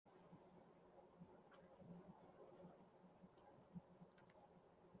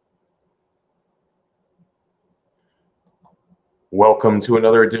Welcome to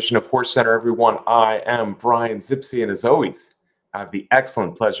another edition of Horse Center, everyone. I am Brian Zipse, and as always, I have the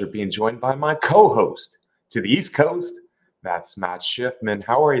excellent pleasure of being joined by my co-host to the East Coast. That's Matt Shifman.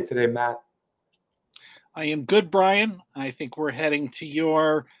 How are you today, Matt? I am good, Brian. I think we're heading to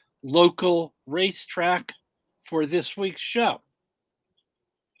your local racetrack for this week's show.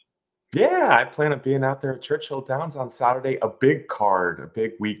 Yeah, I plan on being out there at Churchill Downs on Saturday. A big card, a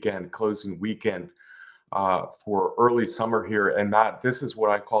big weekend, closing weekend for early summer here. And Matt, this is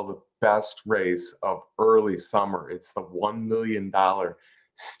what I call the best race of early summer. It's the $1 million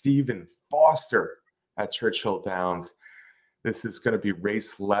Stephen Foster at Churchill Downs. This is going to be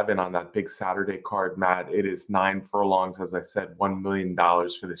race 11 on that big Saturday card, Matt. It is 9 furlongs, as I said, $1 million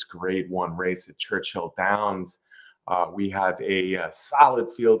for this grade one race at Churchill Downs. We have a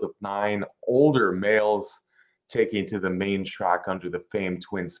solid field of 9 older males taking to the main track under the famed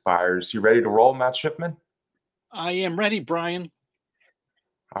Twin Spires. You ready to roll, Matt Shifman? I am ready, Brian.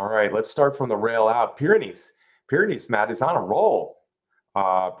 All right, let's start from the rail out. Pyrenees. Pyrenees, Matt, is on a roll.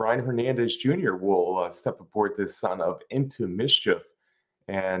 Brian Hernandez Jr. will step aboard this son of Into Mischief.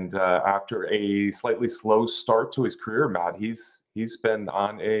 And after a slightly slow start to his career, Matt, he's been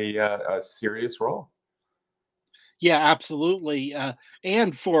on a serious roll. Yeah, absolutely.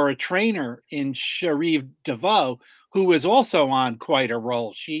 And for a trainer in Sharif DeVoe, who is also on quite a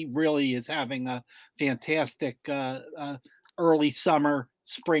roll. She really is having a fantastic early summer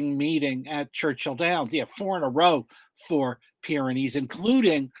spring meeting at Churchill Downs. Yeah, 4 in a row for Pyrenees,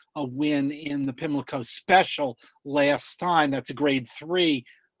 including a win in the Pimlico Special last time. That's a grade 3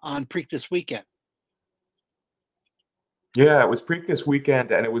 on Preakness weekend. Yeah, it was Preakness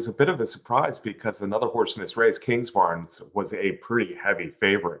weekend, and it was a bit of a surprise because another horse in this race, Kingsbarns, was a pretty heavy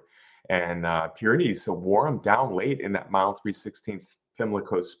favorite. And Pyrenees wore him down late in that mile 3/16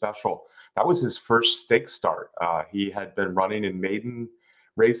 Pimlico Special. That was his first stake start. He had been running in maiden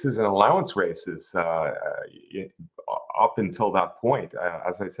races and allowance races up until that point.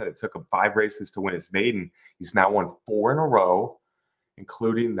 As I said, it took him 5 races to win his maiden. He's now won 4 in a row,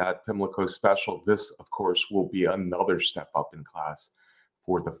 including that Pimlico Special. This, of course, will be another step up in class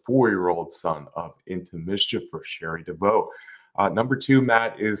for the 4-year-old son of Into Mischief for Sherry DeVoe. Number 2,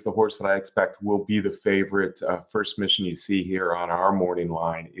 Matt, is the horse that I expect will be the favorite. First Mission you see here on our morning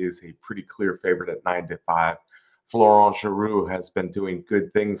line is a pretty clear favorite at 9-5. Florent Giroux has been doing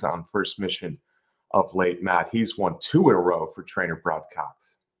good things on First Mission of late, Matt. He's won 2 in a row for trainer Brad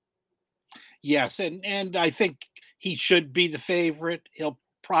Cox. Yes, and I think he should be the favorite. He'll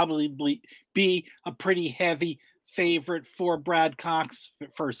probably be a pretty heavy favorite for Brad Cox.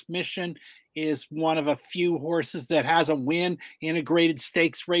 First Mission is one of a few horses that has a win in a graded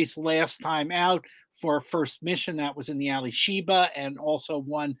stakes race last time out. For First Mission, that was in the Ali Sheba, and also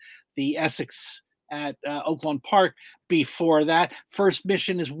won the Essex at Oakland Park before that. First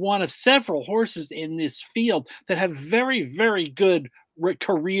Mission is one of several horses in this field that have very, very good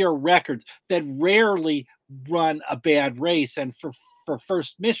career records that rarely run a bad race. And for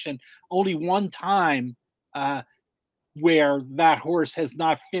First Mission, only one time where that horse has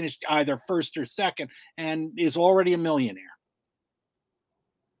not finished either first or second and is already a millionaire.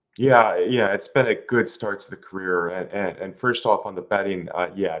 Yeah, it's been a good start to the career. And first off, on the betting,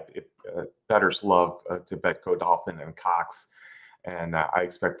 bettors love to bet Godolphin and Cox. And I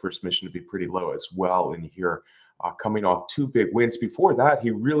expect First Mission to be pretty low as well in here. Coming off 2 big wins. Before that,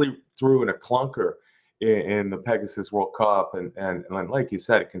 he really threw in a clunker in the Pegasus World Cup. And like you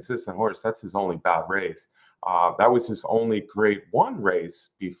said, a consistent horse. That's his only bad race. That was his only grade 1 race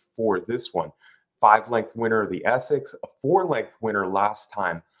before this one. 5-length winner of the Essex, a 4-length winner last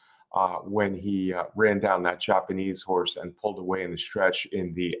time when he ran down that Japanese horse and pulled away in the stretch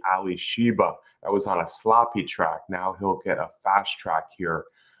in the Ali Sheba. That was on a sloppy track. Now he'll get a fast track here.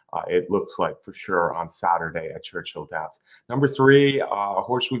 It looks like for sure on Saturday at Churchill Downs. Number 3, a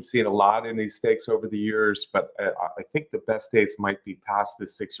horse we've seen a lot in these stakes over the years, but I think the best days might be past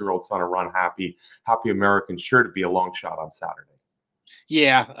this 6-year-old son of Run Happy. Happy American, sure to be a long shot on Saturday.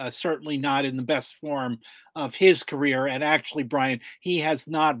 Yeah, certainly not in the best form of his career. And actually, Brian, he has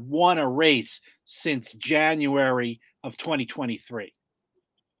not won a race since January of 2023.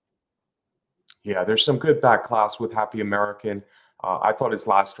 Yeah, there's some good back class with Happy American. I thought his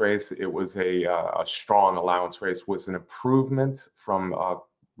last race, it was a strong allowance race, was an improvement from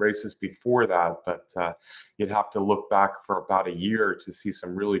races before that. But you'd have to look back for about a year to see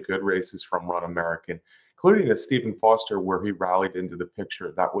some really good races from Run American, including a Stephen Foster where he rallied into the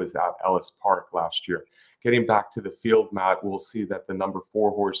picture. That was at Ellis Park last year. Getting back to the field, Matt, we'll see that the number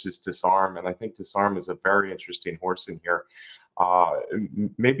 4 horse is Disarm. And I think Disarm is a very interesting horse in here.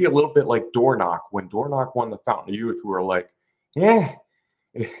 Maybe a little bit like Door Knock. When Door Knock won the Fountain of Youth, we were like, Yeah,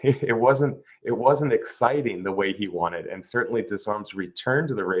 it wasn't exciting the way he wanted, and certainly Disarm's return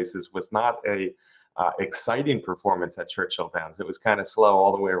to the races was not a exciting performance at Churchill Downs. It was kind of slow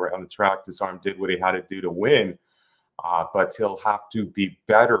all the way around the track. Disarm did what he had to do to win, but he'll have to be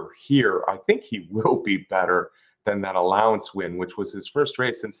better here. I think he will be better than that allowance win, which was his first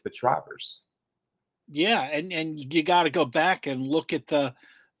race since the Travers. Yeah, and you got to go back and look at the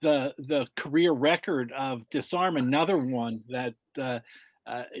career record of Disarm, another one that uh,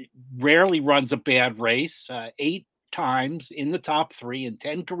 rarely runs a bad race. 8 times in the top three and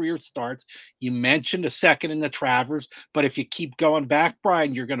 10 career starts. You mentioned a second in the Travers, but if you keep going back,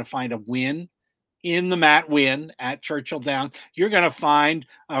 Brian, you're going to find a win in the Matt win at Churchill Downs. You're going to find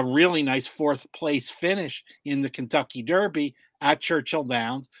a really nice fourth place finish in the Kentucky Derby at Churchill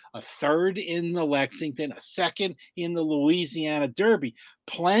Downs, a third in the Lexington, a second in the Louisiana Derby.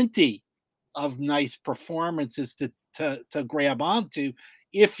 Plenty of nice performances to grab onto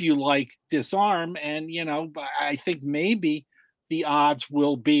if you like Disarm. And, I think maybe the odds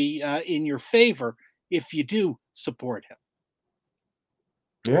will be in your favor if you do support him.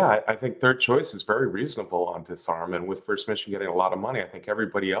 Yeah, I think third choice is very reasonable on Disarm, and with First Mission getting a lot of money, I think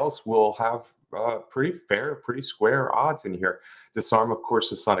everybody else will have pretty fair, pretty square odds in here. Disarm, of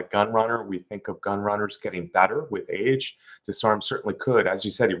course, is not a gun runner. We think of gun runners getting better with age. Disarm certainly could. As you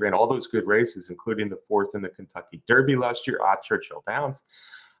said, he ran all those good races, including the fourth in the Kentucky Derby last year at Churchill Downs,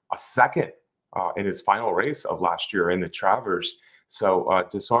 a second in his final race of last year in the Travers. So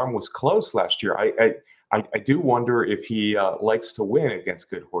Disarm was close last year. I do wonder if he likes to win against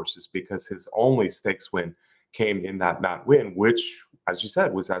good horses because his only stakes win came in that Matt win, which, as you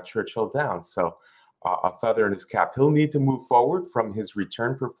said, was at Churchill Downs. So a feather in his cap. He'll need to move forward from his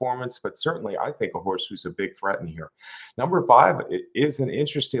return performance, but certainly I think a horse who's a big threat in here. Number five is an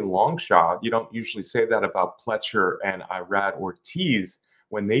interesting long shot. You don't usually say that about Pletcher and Irad Ortiz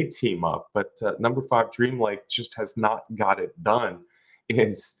when they team up, but number five, Dreamlike, just has not got it done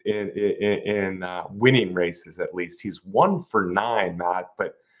in winning races. At least he's 1 for 9, Matt.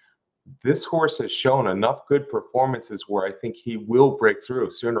 But this horse has shown enough good performances where I think he will break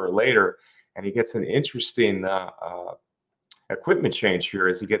through sooner or later, and he gets an interesting equipment change here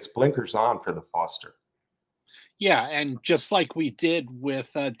as he gets blinkers on for the Foster. Yeah, and just like we did with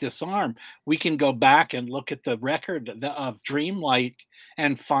Disarm, we can go back and look at the record of Dreamlight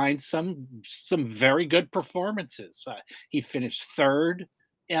and find some very good performances. He finished third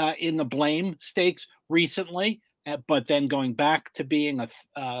in the Blame Stakes recently, but then going back to being a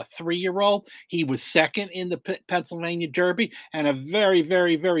 3-year-old, he was second in the Pennsylvania Derby and a very,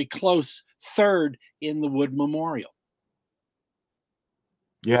 very, very close third in the Wood Memorial.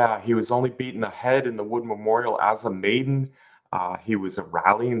 Yeah, he was only beaten ahead in the Wood Memorial as a maiden. He was a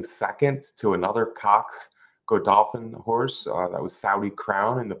rallying second to another Cox Godolphin horse. That was Saudi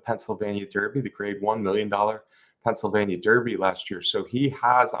Crown in the Pennsylvania Derby, the Grade $1 million Pennsylvania Derby last year. So he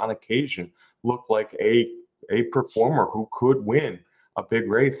has, on occasion, looked like a performer who could win a big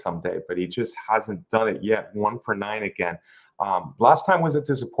race someday, but he just hasn't done it yet. 1 for 9 again. Last time was a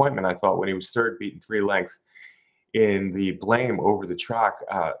disappointment, I thought, when he was third, beaten 3 lengths in the Blame over the track.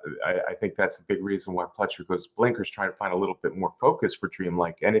 I think that's a big reason why Pletcher goes blinkers, trying to find a little bit more focus for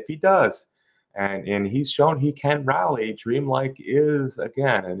Dreamlike. And if he does, and he's shown he can rally, Dreamlike is,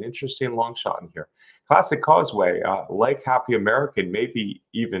 again, an interesting long shot in here. Classic Causeway, like Happy American, maybe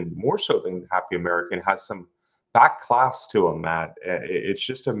even more so than Happy American, has some back class to him, Matt. It's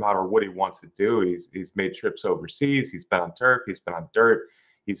just a matter of what he wants to do. He's made trips overseas. He's been on turf. He's been on dirt.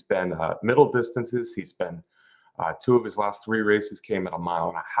 He's been middle distances. He's been 2 of his last 3 races came at a mile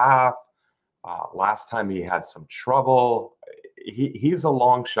and a half. Last time he had some trouble. He's a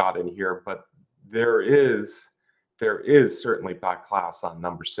long shot in here, but there is certainly back class on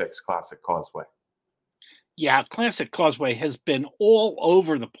number 6, Classic Causeway. Yeah, Classic Causeway has been all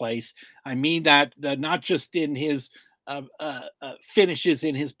over the place. I mean that not just in his finishes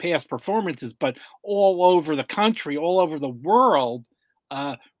in his past performances, but all over the country, all over the world,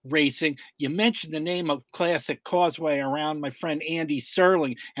 uh, racing. You mentioned the name of Classic Causeway around my friend Andy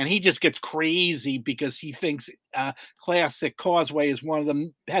Serling, and he just gets crazy because he thinks Classic Causeway is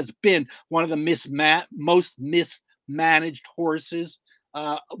has been one of the most mismanaged horses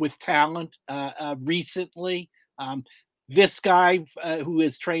with talent recently. Um, this guy, who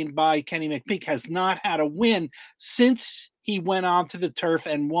is trained by Kenny McPeak, has not had a win since he went onto the turf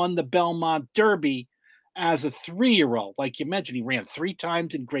and won the Belmont Derby as a 3-year-old. Like you mentioned, he ran 3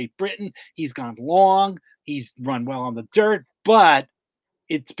 times in Great Britain. He's gone long. He's run well on the dirt, but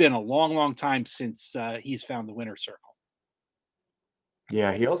it's been a long, long time since he's found the winner's circle.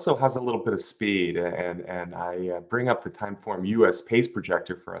 Yeah, he also has a little bit of speed, and I bring up the Timeform US pace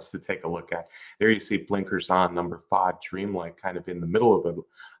projector for us to take a look at. There you see blinkers on number 5, Dreamlight, kind of in the middle of the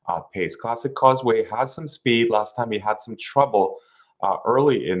pace. Classic Causeway has some speed. Last time he had some trouble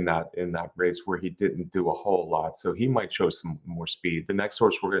early in that race where he didn't do a whole lot, so he might show some more speed. The next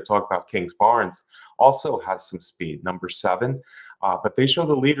horse we're going to talk about, King's Barnes, also has some speed. Number 7, but they show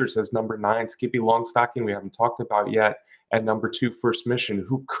the leaders as number 9, Skippy Longstocking. We haven't talked about yet, and number 2, First Mission,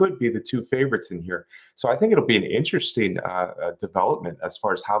 who could be the 2 favorites in here. So I think it'll be an interesting development as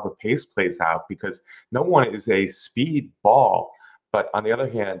far as how the pace plays out, because no one is a speed ball. But on the other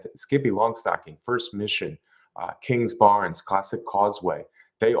hand, Skippy Longstocking, First Mission, King's Barnes, Classic Causeway,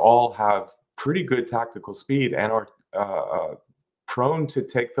 they all have pretty good tactical speed and are prone to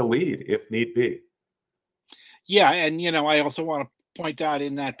take the lead if need be. Yeah, and I also want to point out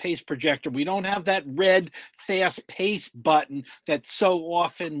in that pace projector, we don't have that red fast pace button that so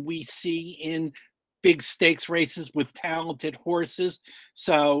often we see in big stakes races with talented horses.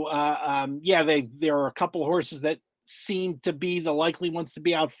 So yeah, there are a couple of horses that seem to be the likely ones to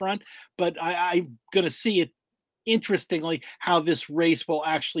be out front, but I'm going to see it interestingly how this race will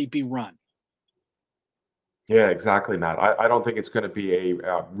actually be run. Yeah, exactly, Matt. I don't think it's going to be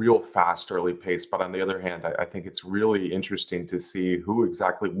a real fast early pace, but on the other hand, I think it's really interesting to see who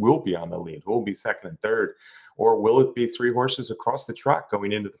exactly will be on the lead, who will be second and third, or will it be 3 horses across the track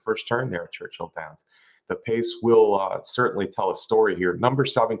going into the first turn there at Churchill Downs? The pace will certainly tell a story here. Number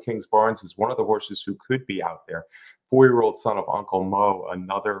 7, King's Barnes, is one of the horses who could be out there. 4-year-old son of Uncle Mo,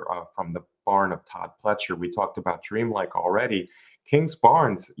 another from the barn of Todd Pletcher. We talked about Dreamlike already. King's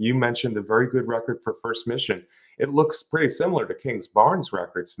Barnes, you mentioned the very good record for First Mission. It looks pretty similar to King's Barnes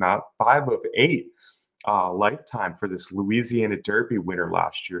records, Matt. 5 of 8 lifetime for this Louisiana Derby winner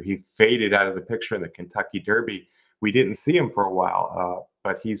last year. He faded out of the picture in the Kentucky Derby. We didn't see him for a while,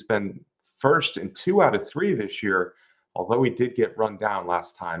 but he's been first in 2 out of 3 this year, although he did get run down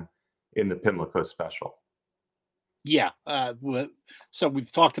last time in the Pimlico Special. Yeah. So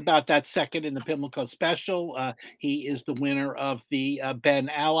we've talked about that second in the Pimlico Special. He is the winner of the Ben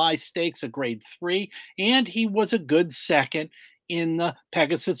Ally Stakes, a Grade 3, and he was a good second in the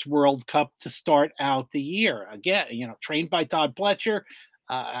Pegasus World Cup to start out the year. Again, trained by Todd Pletcher,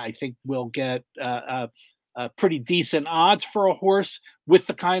 I think we'll get pretty decent odds for a horse with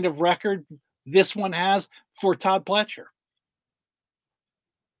the kind of record this one has for Todd Pletcher.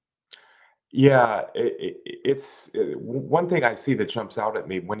 Yeah, it's one thing I see that jumps out at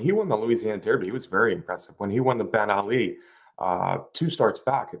me. When he won the Louisiana Derby, he was very impressive. When he won the Ben Ali, 2 starts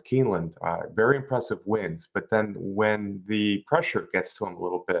back at Keeneland, very impressive wins. But then when the pressure gets to him a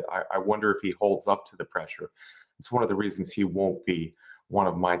little bit, I wonder if he holds up to the pressure. It's one of the reasons he won't be one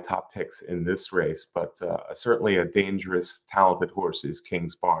of my top picks in this race. But certainly a dangerous, talented horse is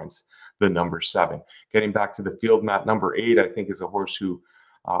King's Barnes, the number 7. Getting back to the field, Matt, number 8, I think, is a horse who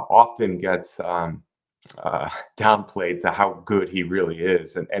often gets downplayed to how good he really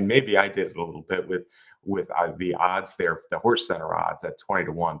is, and maybe I did it a little bit with the odds there, the HorseCenter odds at 20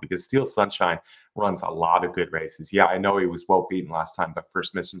 to 1, because Steel Sunshine runs a lot of good races. Yeah, I know he was well beaten last time by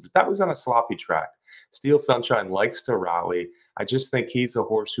First Mission, but that was on a sloppy track. Steel Sunshine likes to rally. I just think he's a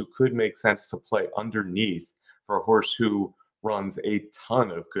horse who could make sense to play underneath for a horse who runs a ton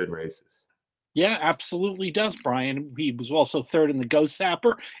of good races. Yeah, absolutely does, Brian. He was also third in the Ghost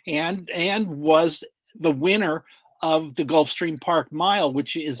Sapper and was the winner of the Gulfstream Park Mile,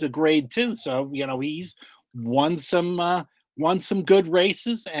 which is a Grade 2. So he's won some good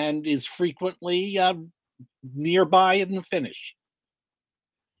races and is frequently nearby in the finish.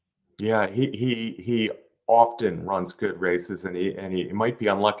 Yeah, he often runs good races, and he might be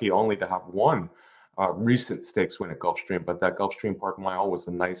unlucky only to have one recent stakes win at Gulfstream, but that Gulfstream Park Mile was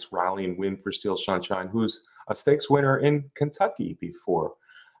a nice rallying win for Steel Sunshine, who's a stakes winner in Kentucky before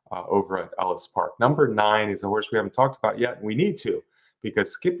over at Ellis Park. Number 9 is a horse we haven't talked about yet, and we need to,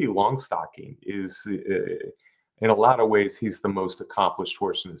 because Skippy Longstocking is, in a lot of ways, he's the most accomplished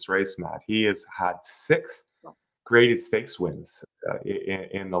horse in this race, Matt. He has had 6 graded stakes wins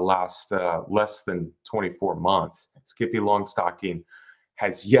in the last less than 24 months. Skippy Longstocking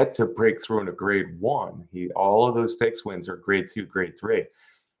has yet to break through in a Grade 1. All of those stakes wins are Grade 2, Grade 3.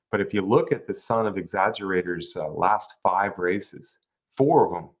 But if you look at the Son of Exaggerators' last 5 races, 4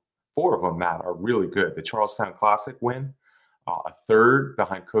 of them, Matt, are really good. The Charlestown Classic win, a third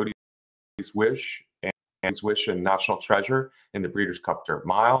behind Cody's Wish and National Treasure in the Breeders' Cup Dirt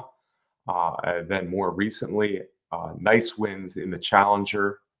Mile. And then more recently, nice wins in the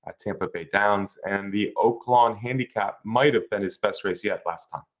Challenger at Tampa Bay Downs, and the Oaklawn Handicap might have been his best race yet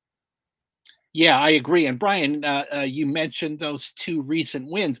last time. Yeah, I agree. And Brian, you mentioned those two recent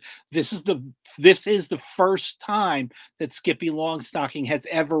wins. This is the first time that Skippy Longstocking has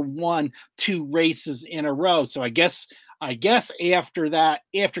ever won two races in a row. So I guess after that,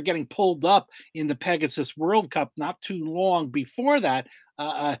 after getting pulled up in the Pegasus World Cup not too long before that,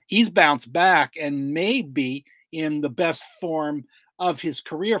 he's bounced back and may be in the best form of his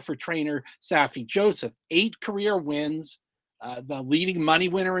career for trainer Safi Joseph. 8 career wins, the leading money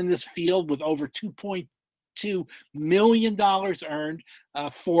winner in this field with over $2.2 million earned,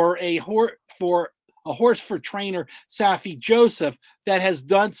 for a horse for trainer Safi Joseph that has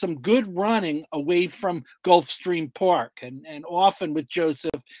done some good running away from Gulfstream Park. And often with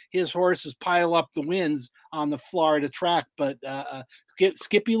Joseph, his horses pile up the wins on the Florida track. But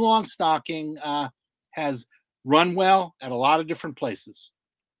Skippy Longstocking has run well at a lot of different places.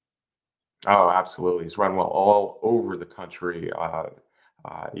 Oh, absolutely. He's run well all over the country.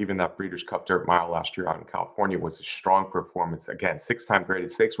 Even that Breeders' Cup Dirt Mile last year out in California was a strong performance. Again, six-time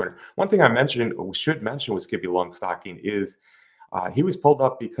graded stakes winner. One thing I mentioned, we should mention with Skippy Longstocking is he was pulled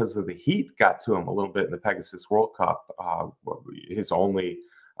up because of the heat got to him a little bit in the Pegasus World Cup. His only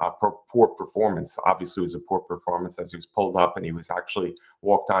poor performance, obviously, was a poor performance as he was pulled up and he was actually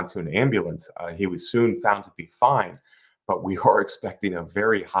walked onto an ambulance. He was soon found to be fine, but we are expecting a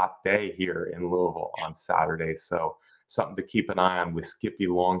very hot day here in Louisville on Saturday. So something to keep an eye on with Skippy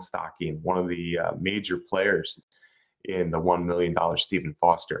Longstocking, one of the major players in the $1 million Stephen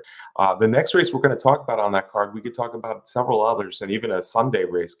Foster. The next race we're going to talk about on that card, we could talk about several others, and even a Sunday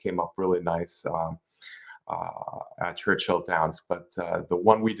race came up really nice at Churchill Downs. But the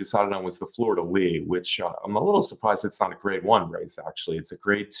one we decided on was the Fleur de Lis, which I'm a little surprised it's not a grade one race, actually. It's a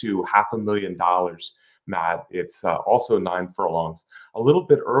grade two, $500,000, Matt. It's also 9 furlongs. A little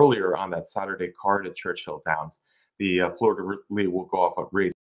bit earlier on that Saturday card at Churchill Downs, the Fleur de Lis will go off at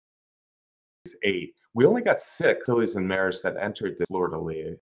race 8. We only got 6 fillies and mares that entered the Fleur de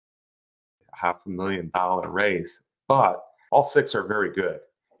Lis, $500,000 race, but all 6 are very good.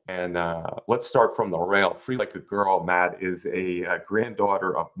 And let's start from the rail. Free Like a Girl, Matt, is a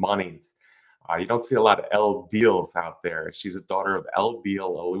granddaughter of Munnings. You don't see a lot of L. Deals out there. She's a daughter of L. Deal,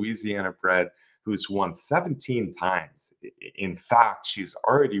 a Louisiana bred who's won 17 times. In fact, she's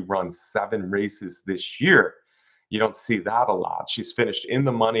already run 7 races this year. You don't see that a lot. She's finished in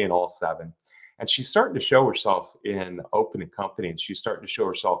the money in all 7. And she's starting to show herself in open and company, and she's starting to show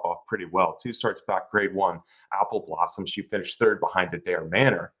herself off pretty well. 2 starts back, grade 1, Apple Blossom. She finished 3rd behind Adair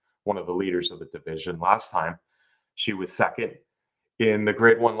Manor, one of the leaders of the division. Last time, she was 2nd in the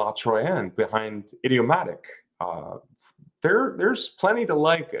grade 1 La Troyenne behind Idiomatic. There's plenty to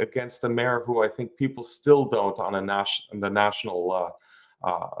like against a mare who I think people still don't on the national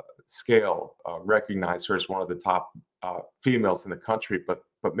scale recognize her as one of the top females in the country,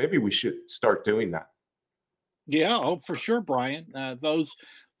 but maybe we should start doing that. Yeah, oh, for sure, Brian. Those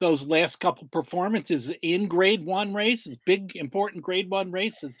last couple performances in grade one races, big important grade one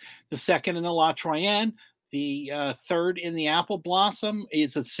races, the second in the La Troyenne, the third in the Apple Blossom,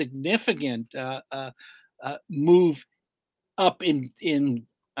 is a significant move up in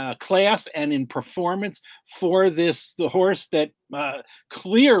class and in performance for the horse that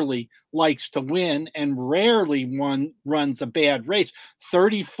clearly likes to win and rarely runs a bad race.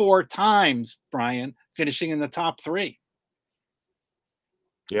 34 times, Brian, finishing in the top 3.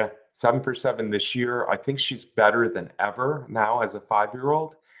 Yeah, 7 for 7 this year. I think she's better than ever now as a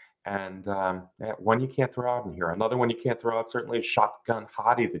 5-year-old. And yeah, one you can't throw out in here. Another one you can't throw out certainly is Shotgun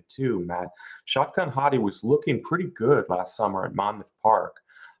Hottie, the 2, Matt. Shotgun Hottie was looking pretty good last summer at Monmouth Park,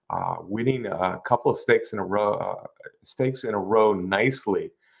 winning a couple of stakes in a row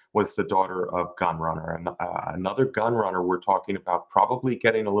nicely. Was the daughter of Gunrunner, and another Gunrunner we're talking about probably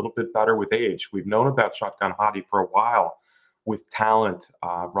getting a little bit better with age. We've known about Shotgun Hottie for a while, with talent,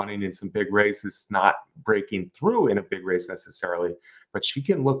 running in some big races, not breaking through in a big race necessarily, but she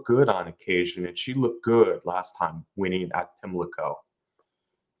can look good on occasion, and she looked good last time winning at Pimlico.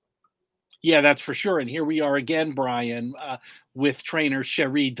 Yeah, that's for sure. And here we are again, Brian, with trainer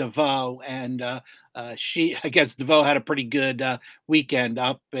Cherie DeVoe, and I guess DeVoe had a pretty good weekend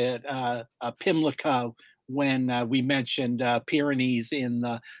up at Pimlico when we mentioned Pyrenees in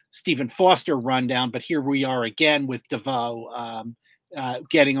the Stephen Foster rundown. But here we are again with DeVoe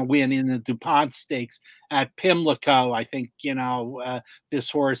getting a win in the DuPont Stakes at Pimlico. I think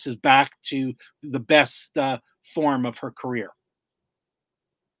this horse is back to the best form of her career.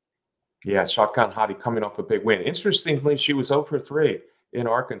 Yeah, Shotgun Hottie coming off a big win. Interestingly, she was 0 for 3 in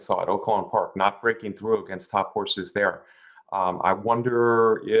Arkansas at Oaklawn Park, not breaking through against top horses there. I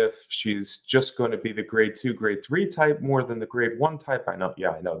wonder if she's just going to be the grade 2, grade 3 type more than the grade 1 type. I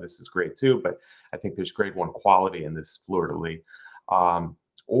know this is grade 2, but I think there's grade 1 quality in this Fleur de Lis.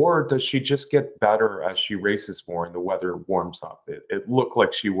 Or does she just get better as she races more and the weather warms up? It looked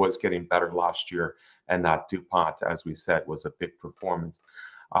like she was getting better last year, and that DuPont, as we said, was a big performance.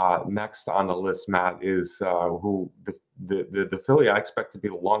 Next on the list, Matt, is who the filly I expect to be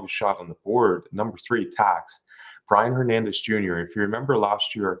the longest shot on the board, number 3, Taxed. Brian Hernandez Jr. If you remember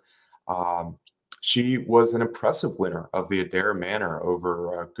last year, um, she was an impressive winner of the Adair Manor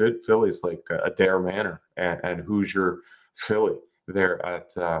over good fillies like Adair Manor and Hoosier Philly there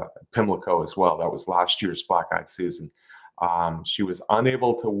at Pimlico as well. That was last year's Black Eyed Susan. She was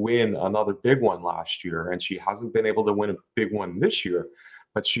unable to win another big one last year, and she hasn't been able to win a big one this year.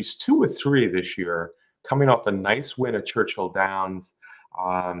 But she's 2 of 3 this year, coming off a nice win at Churchill Downs.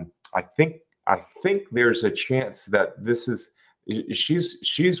 I think there's a chance that this is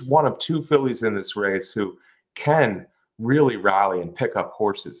she's one of 2 fillies in this race who can really rally and pick up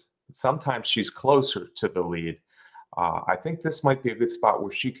horses. Sometimes she's closer to the lead. I think this might be a good spot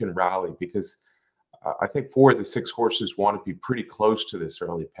where she can rally because I think 4 of the 6 horses want to be pretty close to this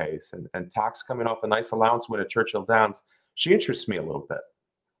early pace. And Tax coming off a nice allowance win at Churchill Downs, she interests me a little bit.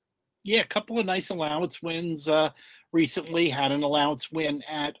 Yeah, a couple of nice allowance wins recently. Had an allowance win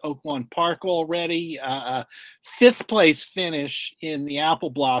at Oaklawn Park already. 5th place finish in the Apple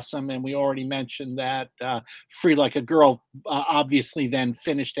Blossom, and we already mentioned that Free Like a Girl obviously then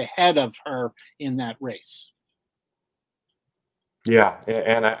finished ahead of her in that race. Yeah,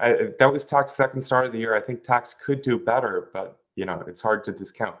 and that was Tax's second start of the year. I think Tax could do better, but it's hard to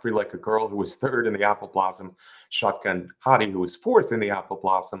discount Free Like a Girl, who was 3rd in the Apple Blossom, Shotgun Hottie, who was 4th in the Apple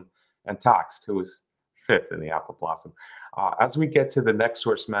Blossom, and Tax, who was 5th in the Apple Blossom. As we get to the next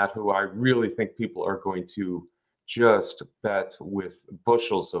horse, Matt, who I really think people are going to just bet with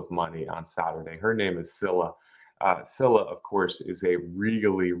bushels of money on Saturday. Her name is Scylla. Scylla, of course, is a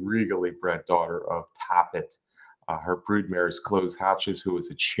regally bred daughter of Tappet. Her broodmare is Close Hatches, who is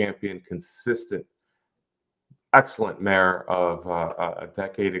a champion, consistent, excellent mare of a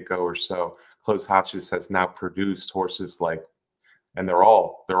decade ago or so. Close Hatches has now produced horses like, and they're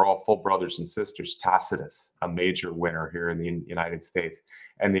all full brothers and sisters. Tacitus, a major winner here in the United States,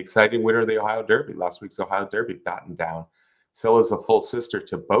 and the exciting winner of the Ohio Derby, last week's Ohio Derby, battened down. Scylla's a full sister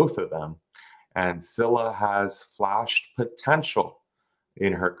to both of them, and Scylla has flashed potential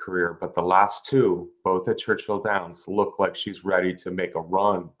in her career, but the last 2, both at Churchill Downs, look like she's ready to make a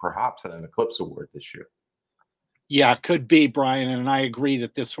run, perhaps at an Eclipse Award this year. Yeah, could be, Brian, and I agree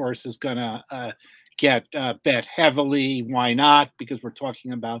that this horse is going to get bet heavily. Why not? Because we're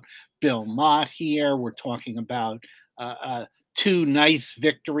talking about Bill Mott here. We're talking about 2 nice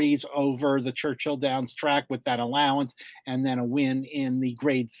victories over the Churchill Downs track with that allowance, and then a win in the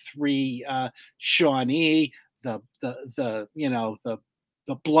grade 3 Shawnee.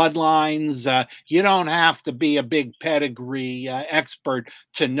 The bloodlines. You don't have to be a big pedigree expert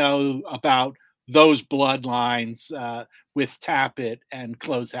to know about those bloodlines with Tappet and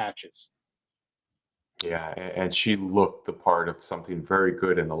Close Hatches. Yeah, and she looked the part of something very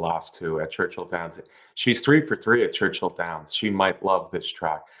good in the last 2 at Churchill Downs. She's 3 for 3 at Churchill Downs. She might love this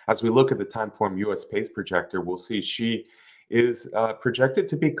track. As we look at the Timeform US Pace Projector, we'll see she is projected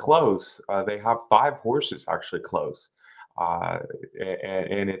to be close. They have 5 horses actually close.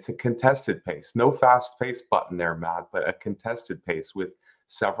 And it's a contested pace. No fast pace button there, Matt, but a contested pace with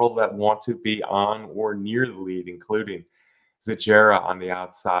several that want to be on or near the lead, including Zajera on the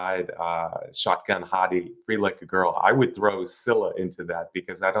outside, Shotgun Hottie, Free Like a Girl. I would throw Scylla into that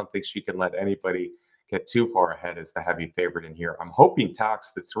because I don't think she can let anybody get too far ahead as the heavy favorite in here. I'm hoping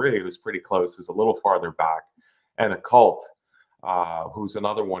Tax, the 3, who's pretty close, is a little farther back, and Occult, who's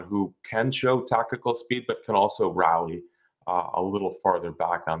another one who can show tactical speed but can also rally a little farther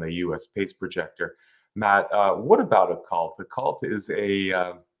back on the US Pace Projector. Matt, what about Occult? Occult is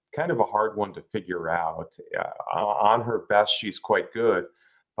a kind of a hard one to figure out. On her best, she's quite good,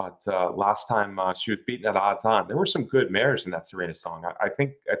 but last time she was beaten at odds on. There were some good mares in that Serena song. I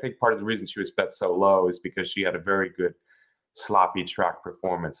think part of the reason she was bet so low is because she had a very good sloppy track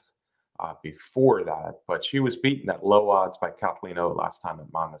performance before that, but she was beaten at low odds by Kathleen O last time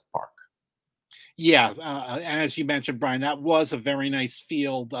at Monmouth Park. Yeah, and as you mentioned, Brian, that was a very nice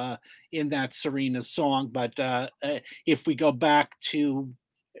field in that Serena song. But if we go back to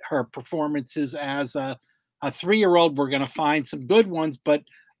her performances as a 3-year-old, we're going to find some good ones. But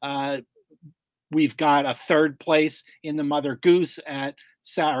we've got a 3rd place in the Mother Goose at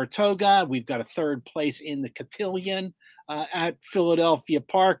Saratoga. We've got a 3rd place in the Cotillion at Philadelphia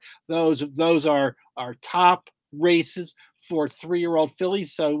Park. Those are our top races for 3-year-old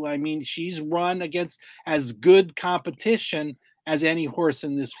fillies. So I mean, she's run against as good competition as any horse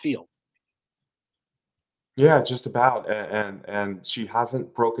in this field. Yeah, just about, and she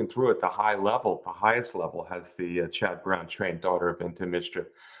hasn't broken through at the high level. The highest level has the Chad Brown trained daughter of Into Mischief.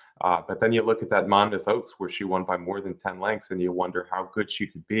 But then you look at that Monmouth Oaks where she won by more than 10 lengths, and you wonder how good she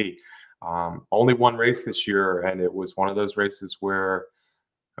could be. Only one race this year, and it was one of those races where,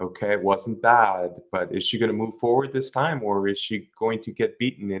 okay, it wasn't bad, but is she going to move forward this time, or is she going to get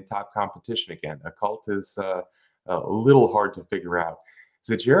beaten in top competition again? Occult is a little hard to figure out.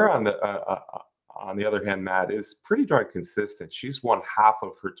 Zajera on the other hand, Matt, is pretty darn consistent. She's won half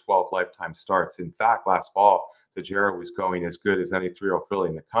of her 12 lifetime starts. In fact, last fall, Zajera was going as good as any 3-year-old filly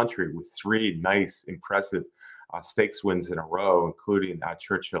in the country with three nice, impressive stakes wins in a row, including at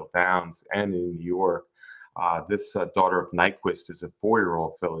Churchill Downs and in New York. This daughter of Nyquist is a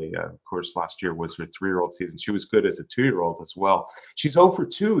 4-year-old filly. Of course, last year was her 3-year-old season. She was good as a 2-year-old as well. She's 0 for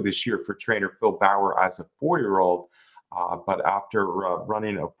 2 this year for trainer Phil Bauer as a 4-year-old. But after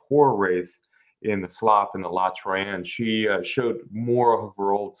running a poor race in the slop in the La Troyenne, she showed more of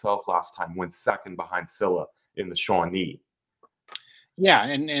her old self last time, went second behind Scylla in the Shawnee. Yeah,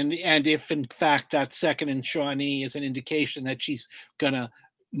 and if in fact that second in Shawnee is an indication that she's gonna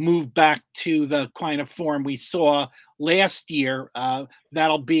move back to the kind of form we saw last year,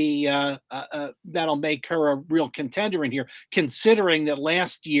 that'll make her a real contender in here. Considering that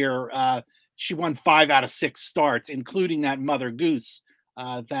last year she won 5 out of 6 starts, including that Mother Goose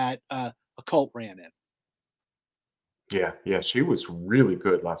that a colt ran in. Yeah, yeah, she was really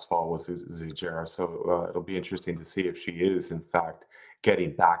good last fall, was Zujera. So it'll be interesting to see if she is, in fact,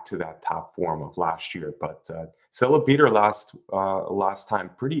 getting back to that top form of last year. But Scylla beat her last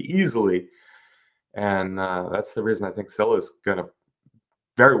time pretty easily, and that's the reason I think Scylla's gonna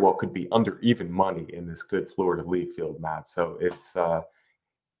very well could be under even money in this good Fleur de Lis field, Matt. So it's I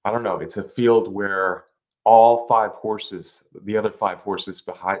don't know, it's a field where all 5 horses, the other 5 horses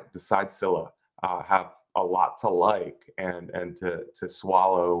behind besides Scylla, have a lot to like, and to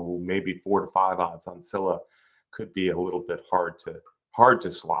swallow maybe 4 to 5 odds on Scylla could be a little bit hard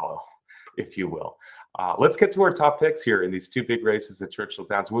to swallow, if you will. Let's get to our top picks here in these two big races at Churchill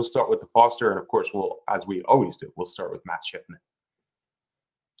Downs. We'll start with the Foster, and of course, we'll, as we always do, we'll start with Matt Shifman.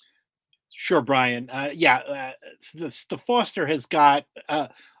 Sure, Brian. Yeah, the Foster has got a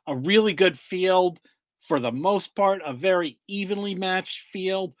really good field for the most part, a very evenly matched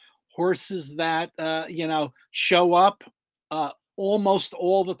field. Horses that show up almost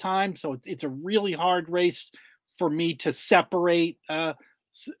all the time, so it's a really hard race for me to separate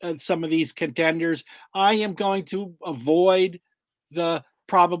some of these contenders. I am going to avoid the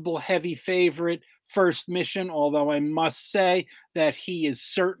probable heavy favorite First Mission, although I must say that he is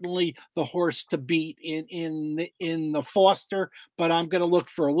certainly the horse to beat in the Foster. But I'm going to look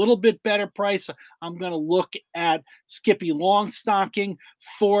for a little bit better price. I'm going to look at Skippy Longstocking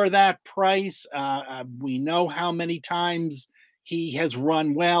for that price. We know how many times he has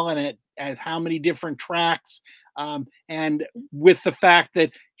run well and at how many different tracks. And with the fact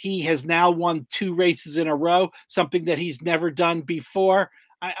that he has now won 2 races in a row, something that he's never done before,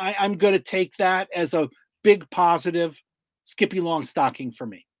 I'm going to take that as a big positive. Skippy Longstocking for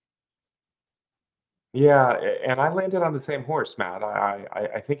me. Yeah, and I landed on the same horse, Matt.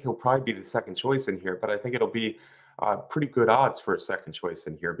 I think he'll probably be the second choice in here, but I think it'll be pretty good odds for a second choice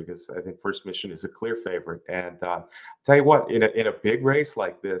in here because I think First Mission is a clear favorite. And tell you what, in a big race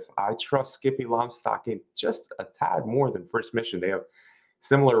like this, I trust Skippy Longstocking just a tad more than First Mission. They have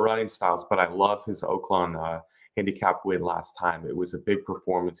similar running styles, but I love his Oaklawn handicap win last time. It was a big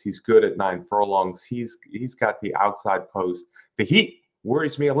performance. He's good at 9 furlongs. He's got the outside post. The heat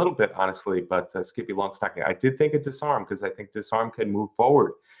worries me a little bit, honestly, but Skippy Longstocking, I did think of Disarm because I think Disarm can move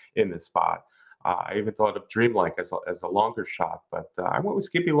forward in this spot. I even thought of Dreamlike as a longer shot, but I went with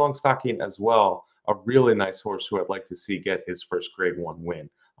Skippy Longstocking as well. A really nice horse who I'd like to see get his first Grade 1 win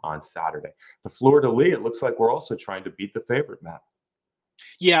on Saturday. The Fleur de Lis, it looks like we're also trying to beat the favorite, Matt.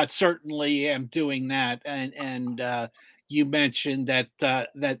 Yeah, certainly am doing that. And you mentioned that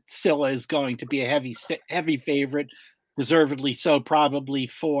that Scylla is going to be a heavy favorite, deservedly so, probably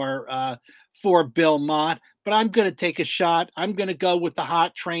for Bill Mott. But I'm going to take a shot. I'm going to go with the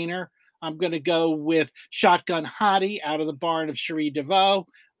hot trainer. I'm going to go with Shotgun Hottie out of the barn of Cherie DeVoe.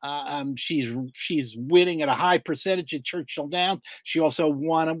 She's winning at a high percentage at Churchill Downs. She also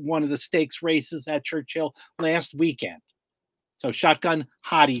won one of the stakes races at Churchill last weekend. So Shotgun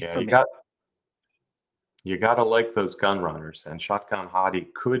Hottie Yeah, for me. you gotta like those gun runners, and Shotgun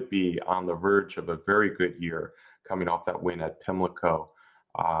Hottie could be on the verge of a very good year coming off that win at Pimlico.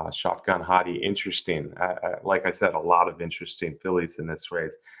 Shotgun Hottie, interesting. Like I said, a lot of interesting fillies in this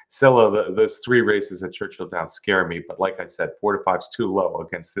race. Scylla, those 3 races at Churchill Downs scare me, but like I said, 4 to 5 is too low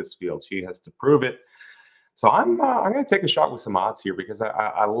against this field. She has to prove it. So I'm going to take a shot with some odds here because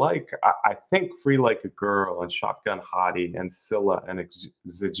I think Free Like a Girl and Shotgun Hottie and Scylla and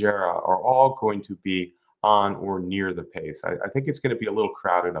Zajera are all going to be on or near the pace. I think it's going to be a little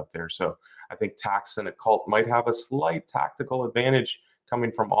crowded up there. So I think Tax and Occult might have a slight tactical advantage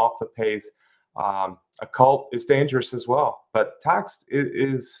coming from off the pace. Occult is dangerous as well, but Tax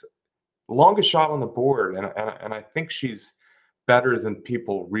is the longest shot on the board, and I think she's better than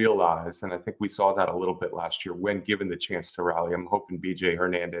people realize. And I think we saw that a little bit last year when given the chance to rally. I'm hoping BJ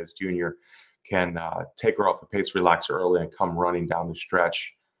Hernandez Jr. can take her off the pace, relax her early, and come running down the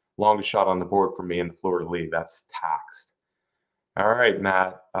stretch. Longest shot on the board for me in the Fleur de Lis. That's Taxed. All right,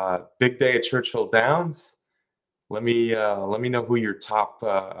 Matt. Big day at Churchill Downs. Let me know who your top.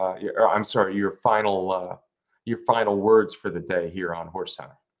 I'm sorry, your final words for the day here on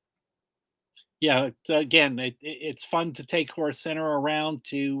HorseCenter. Yeah, again, it's fun to take HorseCenter around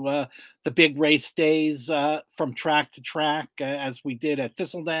to the big race days from track to track, as we did at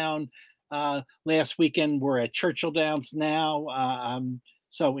Thistledown last weekend. We're at Churchill Downs now,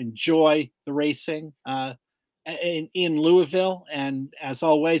 so enjoy the racing in Louisville. And as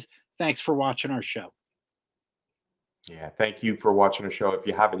always, thanks for watching our show. Yeah, thank you for watching our show. If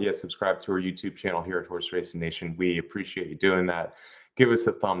you haven't yet subscribed to our YouTube channel here at Horse Racing Nation, we appreciate you doing that. Give us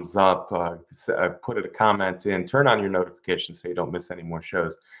a thumbs up, put a comment in, turn on your notifications so you don't miss any more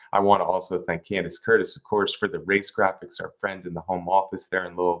shows. I want to also thank Candace Curtis, of course, for the race graphics, our friend in the home office there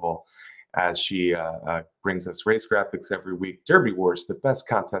in Louisville, as she brings us race graphics every week. Derby Wars, the best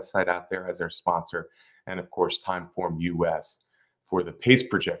contest site out there, as our sponsor. And of course, Timeform US for the pace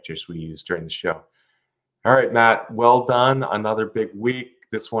projectors we use during the show. All right, Matt, well done. Another big week.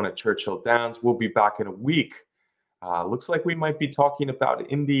 This one at Churchill Downs. We'll be back in a week. Looks like we might be talking about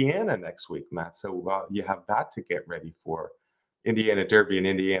Indiana next week, Matt. So you have that to get ready for. Indiana Derby and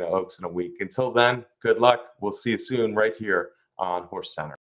Indiana Oaks in a week. Until then, good luck. We'll see you soon right here on HorseCenter.